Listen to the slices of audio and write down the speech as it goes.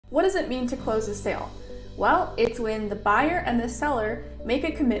What does it mean to close a sale? Well, it's when the buyer and the seller make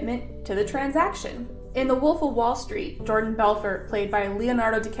a commitment to the transaction. In The Wolf of Wall Street, Jordan Belfort, played by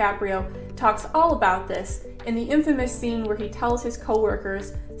Leonardo DiCaprio, talks all about this in the infamous scene where he tells his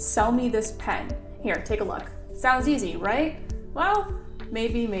coworkers, "Sell me this pen." Here, take a look. Sounds easy, right? Well,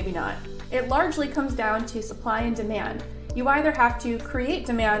 maybe, maybe not. It largely comes down to supply and demand. You either have to create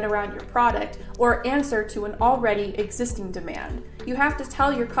demand around your product or answer to an already existing demand. You have to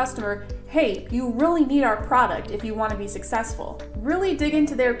tell your customer, hey, you really need our product if you want to be successful. Really dig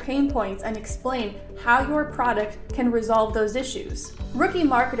into their pain points and explain how your product can resolve those issues. Rookie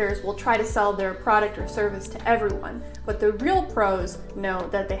marketers will try to sell their product or service to everyone, but the real pros know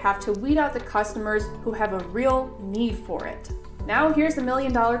that they have to weed out the customers who have a real need for it. Now here's the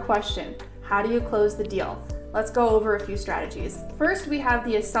million-dollar question. How do you close the deal? Let's go over a few strategies. First, we have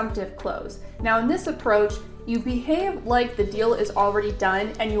the assumptive close. Now in this approach, you behave like the deal is already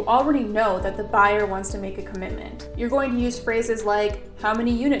done and you already know that the buyer wants to make a commitment. You're going to use phrases like, how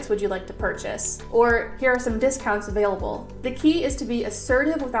many units would you like to purchase? Or here are some discounts available. The key is to be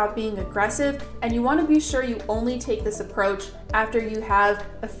assertive without being aggressive, and you want to be sure you only take this approach after you have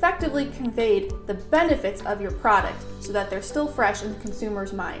effectively conveyed the benefits of your product so that they're still fresh in the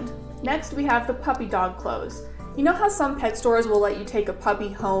consumer's mind. Next, we have the puppy dog close. You know how some pet stores will let you take a puppy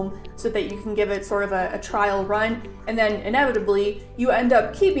home so that you can give it sort of a trial run, and then inevitably you end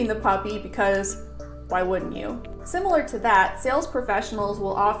up keeping the puppy because why wouldn't you? Similar to that, sales professionals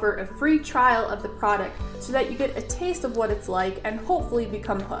will offer a free trial of the product so that you get a taste of what it's like and hopefully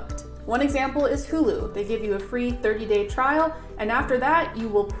become hooked. One example is Hulu. They give you a free 30-day trial, and after that you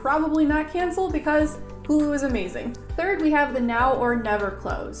will probably not cancel because Hulu is amazing. Third, we have the now or never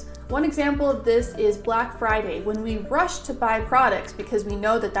close. One example of this is Black Friday, when we rush to buy products because we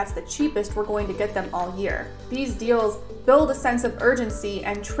know that that's the cheapest we're going to get them all year. These deals build a sense of urgency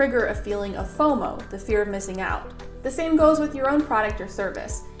and trigger a feeling of FOMO, the fear of missing out. The same goes with your own product or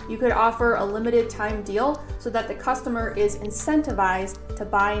service. You could offer a limited time deal so that the customer is incentivized to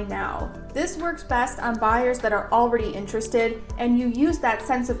buy now. This works best on buyers that are already interested, and you use that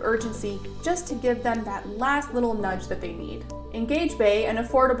sense of urgency just to give them that last little nudge that they need. EngageBay, an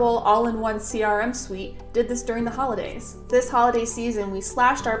affordable all-in-one CRM suite, did this during the holidays. This holiday season, we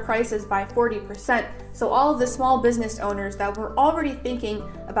slashed our prices by 40%, so all of the small business owners that were already thinking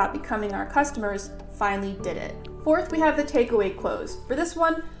about becoming our customers finally did it. Fourth, we have the takeaway close. For this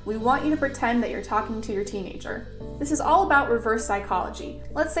one, we want you to pretend that you're talking to your teenager. This is all about reverse psychology.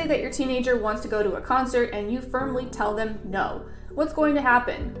 Let's say that your teenager wants to go to a concert and you firmly tell them no. What's going to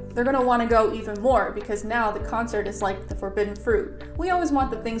happen? They're going to want to go even more because now the concert is like the forbidden fruit. We always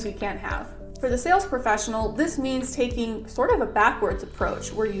want the things we can't have. For the sales professional, this means taking sort of a backwards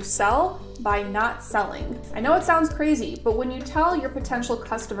approach where you sell by not selling. I know it sounds crazy, but when you tell your potential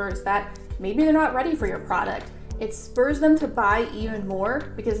customers that maybe they're not ready for your product, it spurs them to buy even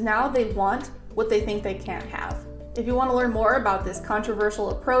more because now they want what they think they can't have. If you want to learn more about this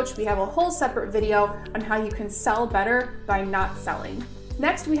controversial approach, we have a whole separate video on how you can sell better by not selling.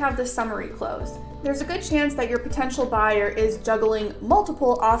 Next, we have the summary close. There's a good chance that your potential buyer is juggling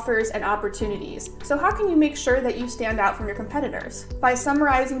multiple offers and opportunities. So how can you make sure that you stand out from your competitors? By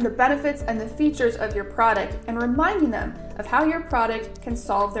summarizing the benefits and the features of your product and reminding them of how your product can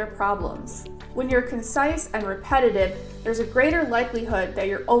solve their problems. When you're concise and repetitive, there's a greater likelihood that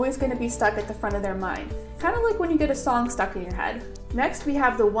you're always going to be stuck at the front of their mind. Kind of like when you get a song stuck in your head. Next, we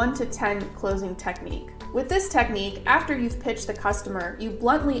have the 1 to 10 closing technique. With this technique, after you've pitched the customer, you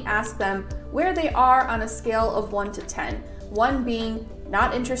bluntly ask them where they are on a scale of 1 to 10. 1 being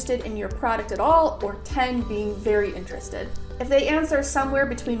not interested in your product at all, or 10 being very interested. If they answer somewhere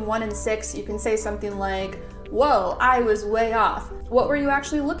between 1 and 6, you can say something like, whoa, I was way off. What were you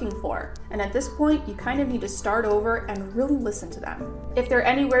actually looking for? And at this point, you kind of need to start over and really listen to them. If they're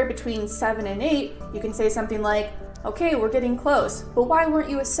anywhere between 7 and 8, you can say something like, okay, we're getting close, but why weren't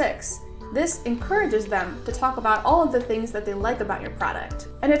you a 6? This encourages them to talk about all of the things that they like about your product.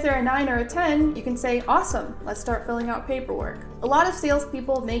 And if they're a 9 or a 10, you can say, awesome, let's start filling out paperwork. A lot of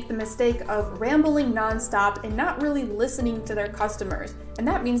salespeople make the mistake of rambling nonstop and not really listening to their customers, and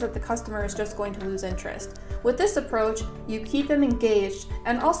that means that the customer is just going to lose interest. With this approach, you keep them engaged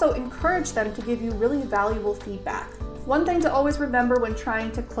and also encourage them to give you really valuable feedback. One thing to always remember when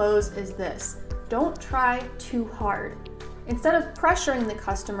trying to close is this: don't try too hard. Instead of pressuring the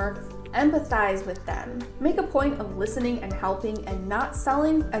customer, empathize with them. Make a point of listening and helping and not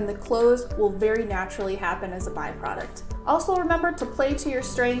selling, and the close will very naturally happen as a byproduct. Also remember to play to your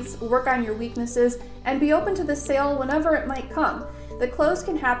strengths, work on your weaknesses, and be open to the sale whenever it might come. The close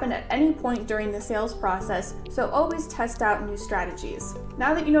can happen at any point during the sales process, so always test out new strategies.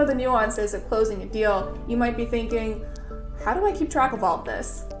 Now that you know the nuances of closing a deal, you might be thinking, how do I keep track of all of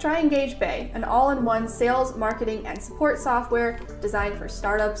this? Try EngageBay, an all-in-one sales, marketing, and support software designed for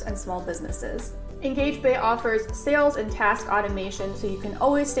startups and small businesses. EngageBay offers sales and task automation so you can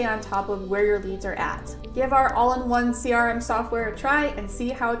always stay on top of where your leads are at. Give our all-in-one CRM software a try and see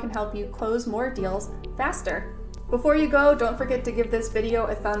how it can help you close more deals faster. Before you go, don't forget to give this video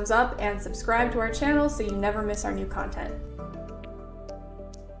a thumbs up and subscribe to our channel so you never miss our new content.